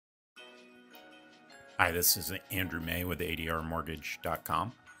Hi, this is Andrew May with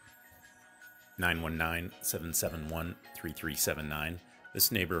ADRmortgage.com. 919-771-3379.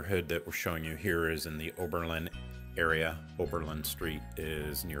 This neighborhood that we're showing you here is in the Oberlin area. Oberlin Street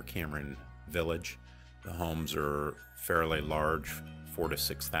is near Cameron Village. The homes are fairly large. 4,000 to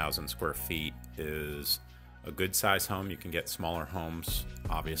 6,000 square feet is a good size home. You can get smaller homes,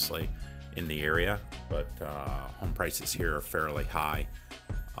 obviously, in the area, but home prices here are fairly high,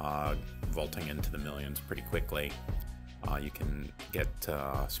 vaulting into the millions pretty quickly. You can get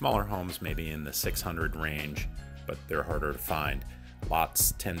smaller homes maybe in the 600 range, but they're harder to find.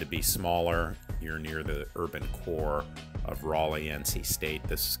 Lots tend to be smaller. You're near the urban core of Raleigh, NC State.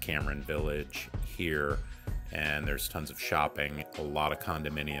 This is Cameron Village here, and there's tons of shopping, a lot of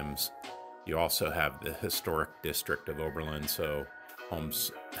condominiums. You also have the historic district of Oberlin, so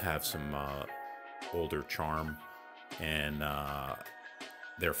homes have some older charm and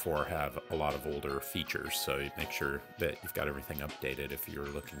therefore have a lot of older features. So you make sure that you've got everything updated if you're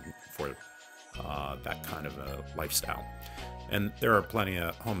looking for that kind of a lifestyle. And there are plenty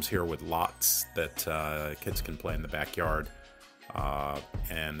of homes here with lots that kids can play in the backyard.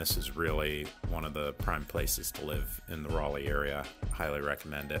 And this is really one of the prime places to live in the Raleigh area. Highly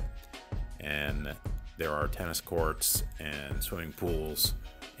recommend it. And there are tennis courts and swimming pools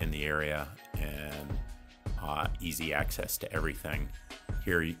in the area, and easy access to everything.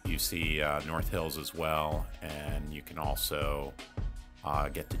 Here you see North Hills as well, and you can also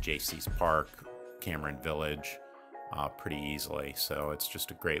get to JC's Park, Cameron Village pretty easily. So it's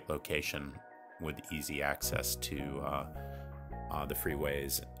just a great location with easy access to the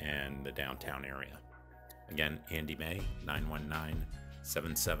freeways and the downtown area. Again, Andy May,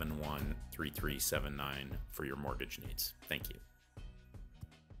 919-771-3379 for your mortgage needs. Thank you.